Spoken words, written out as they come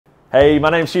Hey, my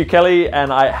name's Hugh Kelly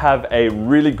and I have a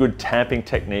really good tamping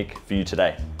technique for you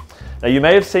today. Now you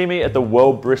may have seen me at the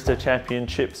World Barista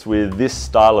Championships with this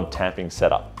style of tamping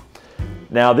setup.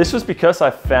 Now this was because I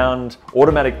found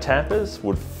automatic tampers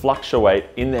would fluctuate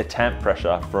in their tamp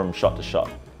pressure from shot to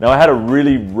shot. Now I had a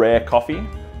really rare coffee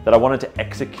that I wanted to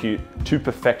execute to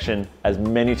perfection as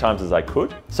many times as I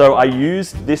could. So I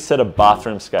used this set of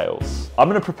bathroom scales. I'm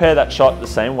gonna prepare that shot the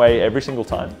same way every single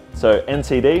time. So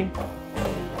NCD,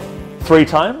 3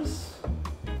 times,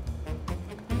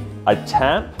 I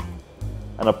tamp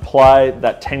and apply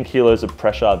that 10 kilos of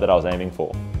pressure that I was aiming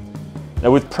for.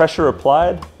 Now with pressure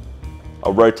applied,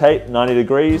 I'll rotate 90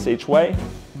 degrees each way.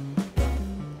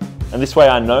 And this way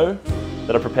I know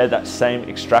that I prepared that same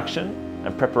extraction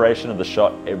and preparation of the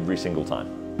shot every single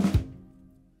time.